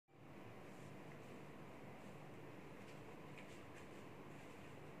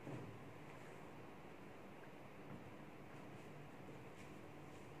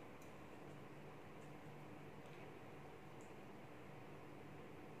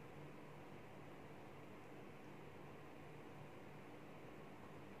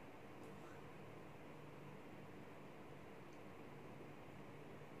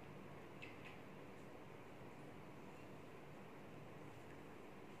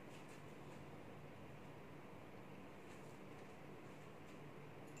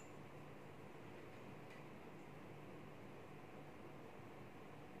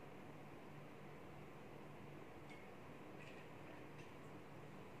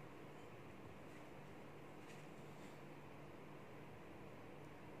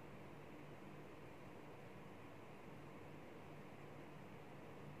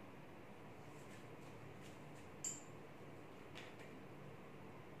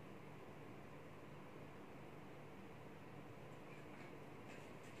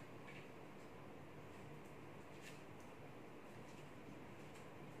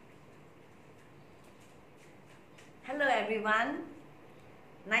everyone.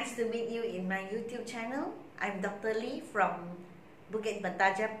 Nice to meet you in my YouTube channel. I'm Dr. Lee from Bukit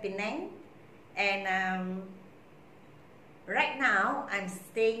Bentaja, Penang. And right now, I'm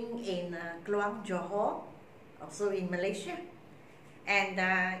staying in Kluang Johor, also in Malaysia. And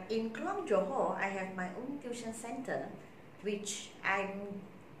in Kluang Johor, I have my own tuition center, which I'm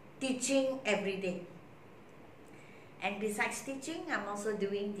teaching every day. And besides teaching, I'm also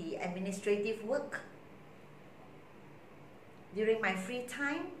doing the administrative work. During my free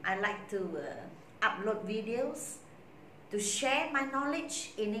time, I like to upload videos, to share my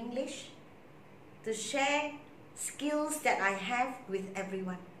knowledge in English, to share skills that I have with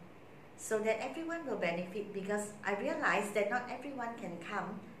everyone, so that everyone will benefit, because I realize that not everyone can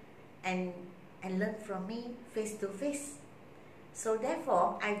come and learn from me face to face. So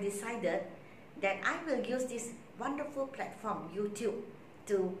therefore, I decided that I will use this wonderful platform, YouTube,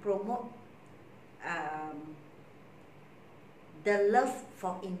 to promote the love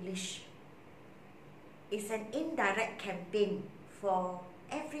for English. It's an indirect campaign for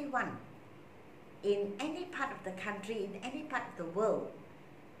everyone in any part of the country, in any part of the world,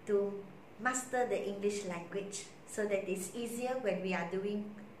 to master the English language, so that it's easier when we are doing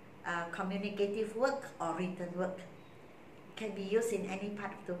communicative work or written work. It can be used in any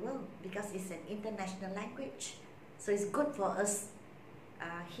part of the world because it's an international language. So it's good for us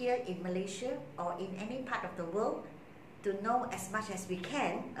here in Malaysia or in any part of the world to know as much as we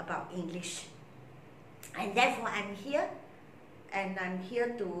can about English. And therefore I'm here, and I'm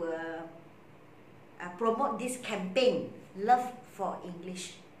here to promote this campaign, Love for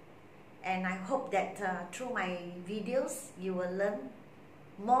English. And I hope that through my videos you will learn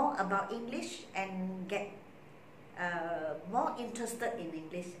more about English and get more interested in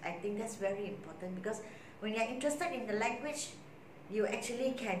English. I think that's very important, because when you're interested in the language, you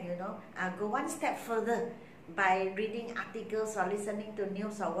actually can, go one step further by reading articles or listening to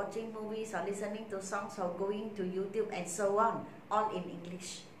news or watching movies or listening to songs or going to YouTube and so on, all in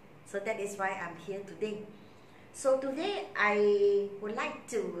English. So that is why I'm here today. So today I would like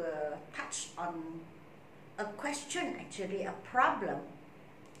to touch on a question, actually a problem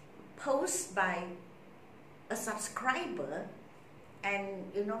posed by a subscriber.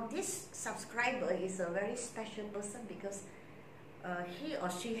 And this subscriber is a very special person, because he or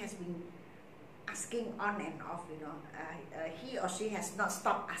she has been asking on and off, he or she has not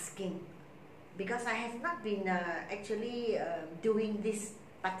stopped asking, because I have not been actually doing this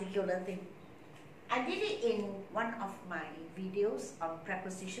particular thing. I did it in one of my videos on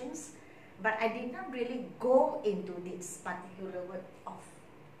prepositions, but I did not really go into this particular word off.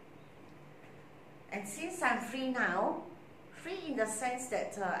 And since I'm free now, free in the sense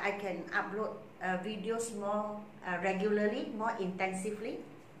that I can upload videos more regularly, more intensively.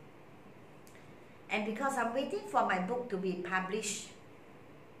 And because I'm waiting for my book to be published,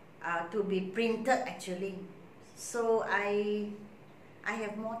 to be printed actually, so I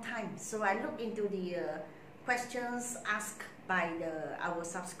have more time. So I look into the questions asked by our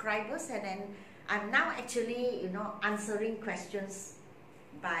subscribers, and then I'm now actually answering questions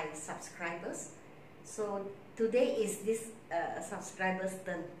by subscribers. So today is this subscriber's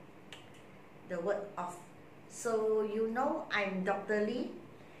turn, the word off. So I'm Dr. Lee.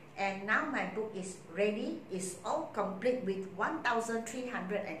 And now my book is ready. It's all complete with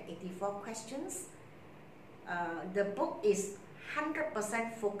 1,384 questions. The book is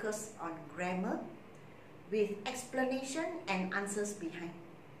 100% focused on grammar, with explanation and answers behind.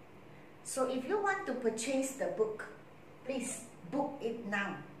 So if you want to purchase the book, please book it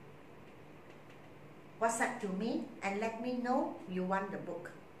now. WhatsApp to me and let me know you want the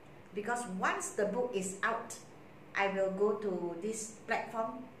book. Because once the book is out, I will go to this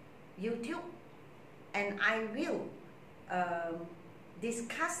platform, YouTube, and I will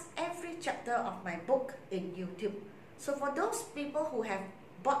discuss every chapter of my book in YouTube. So for those people who have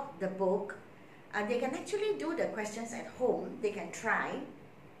bought the book, they can actually do the questions at home. They can try,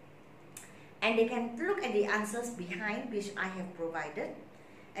 and they can look at the answers behind, which I have provided,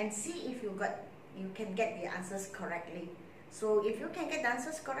 and see if you can get the answers correctly. So if you can get the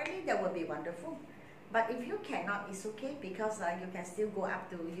answers correctly, that will be wonderful. But if you cannot, it's okay, because you can still go up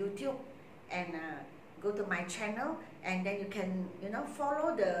to YouTube and go to my channel, and then you can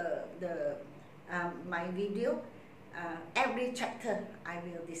follow my video. Every chapter I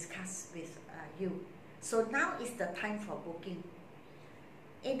will discuss with you. So now is the time for booking.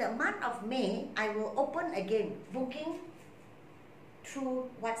 In the month of May, I will open again booking through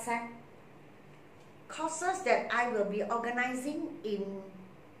WhatsApp courses that I will be organizing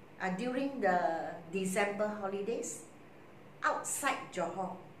during the December holidays outside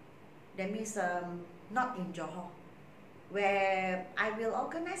Johor. That means not in Johor. where I will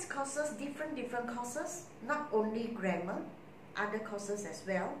organize courses, different courses, not only grammar, other courses as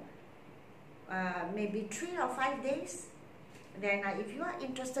well, maybe 3 or 5 days. Then if you are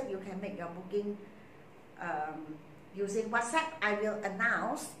interested, you can make your booking using WhatsApp. I will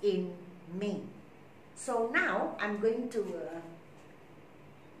announce in May. So now I'm going to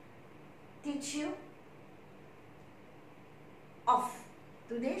teach you off.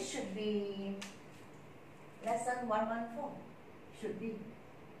 Today should be lesson 114, should be.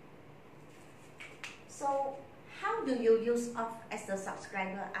 So how do you use off, as the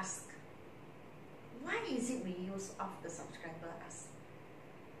subscriber asks? Why is it we use off, the subscriber asks?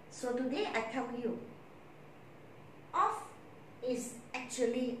 So today I tell you, off is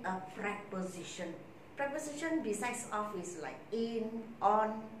actually a preposition. Preposition besides off is like in,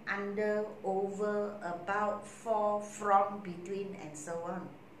 on, under, over, about, for, from, between, and so on.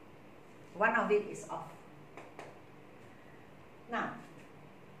 One of it is off. Now,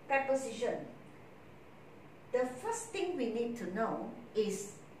 preposition. The first thing we need to know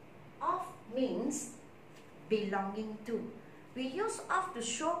is off means belonging to. We use off to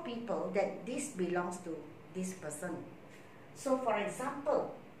show people that this belongs to this person. So for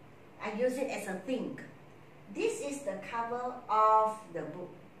example, I use it as a thing. This is the cover of the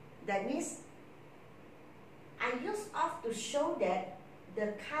book. That means I use off to show that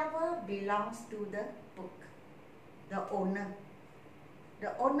the cover belongs to the book, the owner.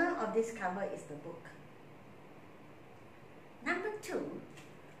 The owner of this cover is the book. Number 2,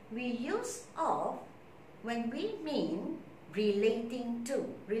 we use of when we mean relating to.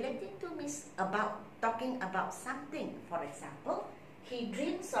 Relating to means about, talking about something. For example, he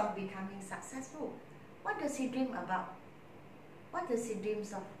dreams of becoming successful. What does he dream about? What does he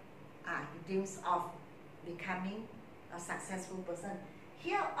dreams of? He dreams of becoming a successful person.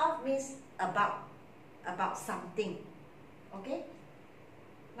 Here, of means about something. Okay?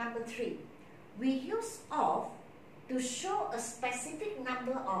 Number 3, we use of to show a specific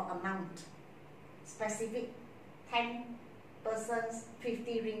number or amount. Specific, 10 persons,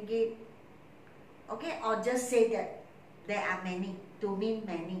 50 ringgit. Okay, or just say that there are many, to mean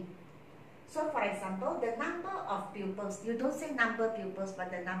many. So for example, the number of pupils, you don't say number of pupils,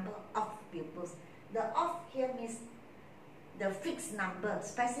 but the number of pupils. The of here means the fixed number.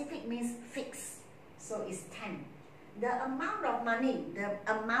 Specific means fixed, so it's 10. The amount of money, the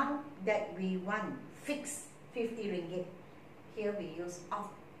amount that we want, fixed, 50 ringgit. Here we use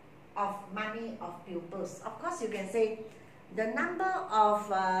of money of pupils. Of course, you can say the number of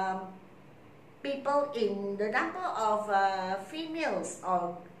people in, the number of females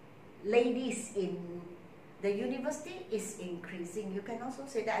or ladies in the university is increasing. You can also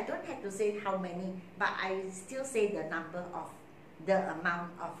say that. I don't have to say how many, but I still say the number of, the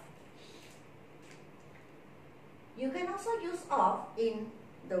amount of. You can also use of in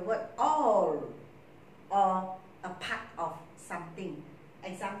the word all or a part of something.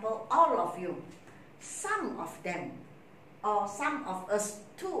 Example, all of you, some of them, or some of us,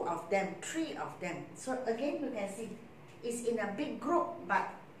 2 of them, 3 of them. So again, you can see it's in a big group, but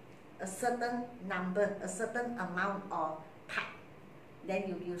a certain number, a certain amount or part. Then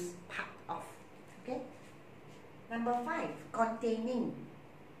you use part of. Okay. Number 5, containing.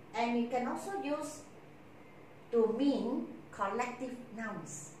 And you can also use to mean collective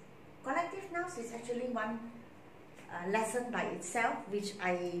nouns. Collective nouns is actually one lesson by itself, which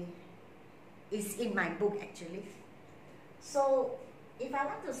is in my book actually. So if I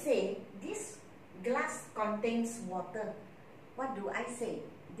want to say this glass contains water, what do I say?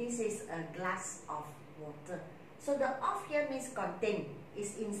 This is a glass of water. So the of here means contain,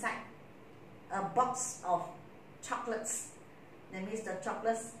 is inside a box of chocolates. That means the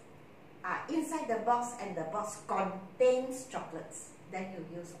chocolates are inside the box and the box contains chocolates. Then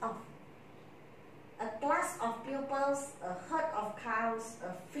you use of. A class of pupils, a herd of cows,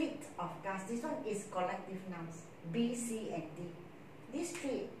 a fleet of cars. This one is collective nouns. B, C, and D. These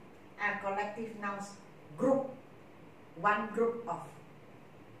 3 are collective nouns. Group. One group of.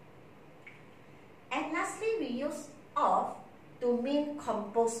 And lastly, we use of to mean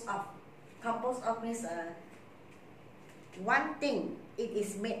composed of. Composed of means one thing. It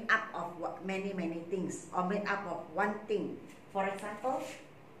is made up of many things, or made up of one thing. For example,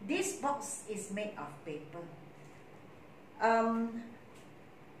 this box is made of paper.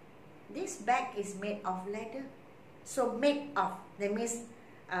 This bag is made of leather. So made of, that means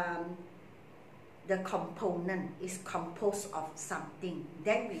the component is composed of something.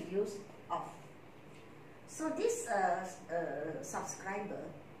 Then we use of. So this subscriber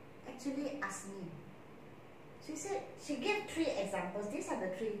actually asked me. She said, she gave 3 examples. These are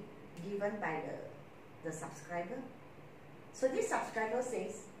the 3 given by the subscriber. So this subscriber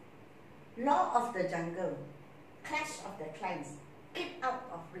says, Law of the Jungle, Clash of the Clans, keep out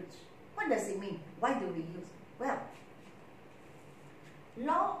of reach. What does it mean? Why do we use? Well,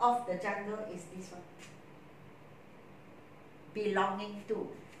 Law of the Jungle is this one. Belonging to.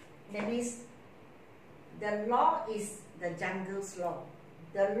 That means the law is the jungle's law.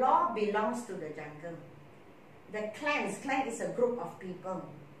 The law belongs to the jungle. The clans, clan is a group of people.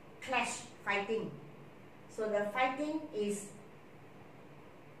 Clash, fighting. So the fighting is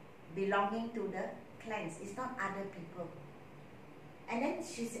belonging to the clans. It's not other people. And then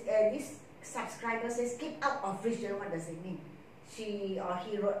this subscriber says, keep out of reach. What does it mean? She or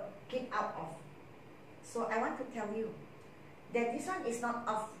he wrote, keep out of. So I want to tell you that this one is not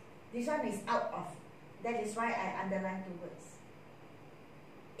off. This one is out of. That is why I underline 2 words.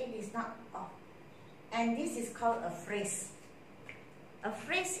 It is not off. And this is called a phrase. A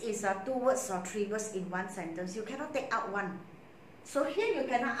phrase is 2 words or 3 words in one sentence. You cannot take out one. So here you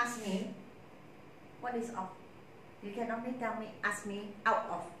cannot ask me, what is off? You can only ask me out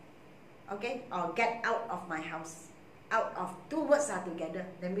of. Okay? Or get out of my house. Out of. 2 words are together.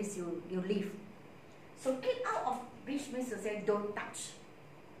 That means you leave. So keep out of reach means to say don't touch.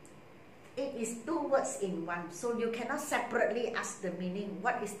 It is 2 words in one. So you cannot separately ask the meaning.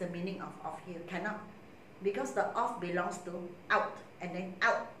 What is the meaning of off here? Cannot. Because the off belongs to out. And then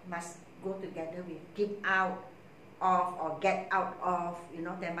out must go together with keep out of or get out of. You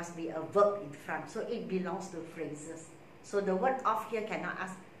know, there must be a verb in front. So it belongs to phrases. So the word off here cannot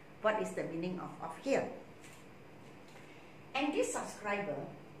ask what is the meaning of off here. And this subscriber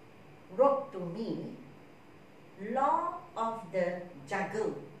wrote to me, Law of the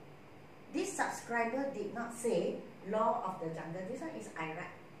Jungle. This subscriber did not say Law of the Jungle. This one is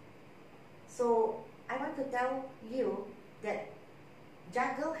Iraq. So I want to tell you that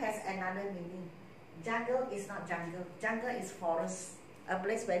jungle has another meaning. Jungle is not jungle. Jungle is forest, a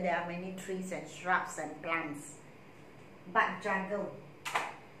place where there are many trees and shrubs and plants. But jungle,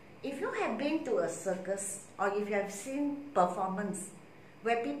 if you have been to a circus or if you have seen performance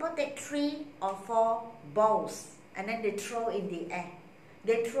where people take 3 or 4 balls and then they throw in the air.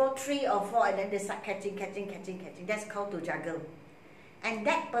 They throw 3 or 4 and then they start catching. That's called to juggle. And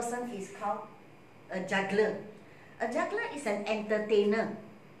that person is called a juggler. A juggler is an entertainer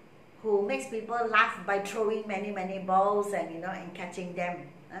who makes people laugh by throwing many balls and and catching them.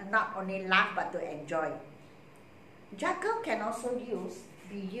 Not only laugh but to enjoy. Juggle can also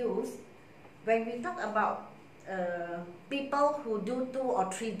be used when we talk about people who do 2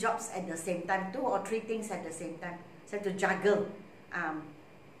 or 3 jobs at the same time, 2 or 3 things at the same time. So to juggle,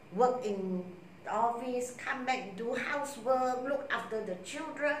 work in the office, come back, do housework, look after the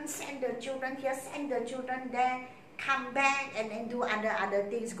children, send the children here, send the children there, come back and then do other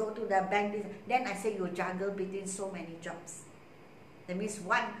things, go to the bank. Then I say you juggle between so many jobs. That means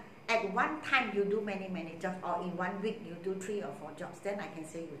at one time you do many jobs, or in 1 week you do 3 or 4 jobs. Then I can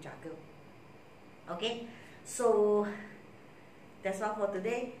say you juggle. Okay, so that's all for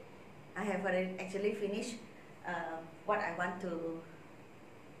today. I have actually finished what I want to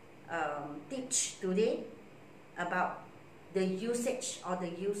teach today about the usage or the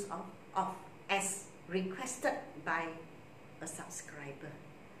use of as requested by a subscriber.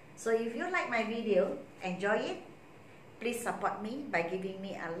 So if you like my video, enjoy it, please support me by giving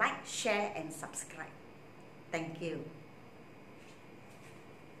me a like, share and subscribe. Thank you.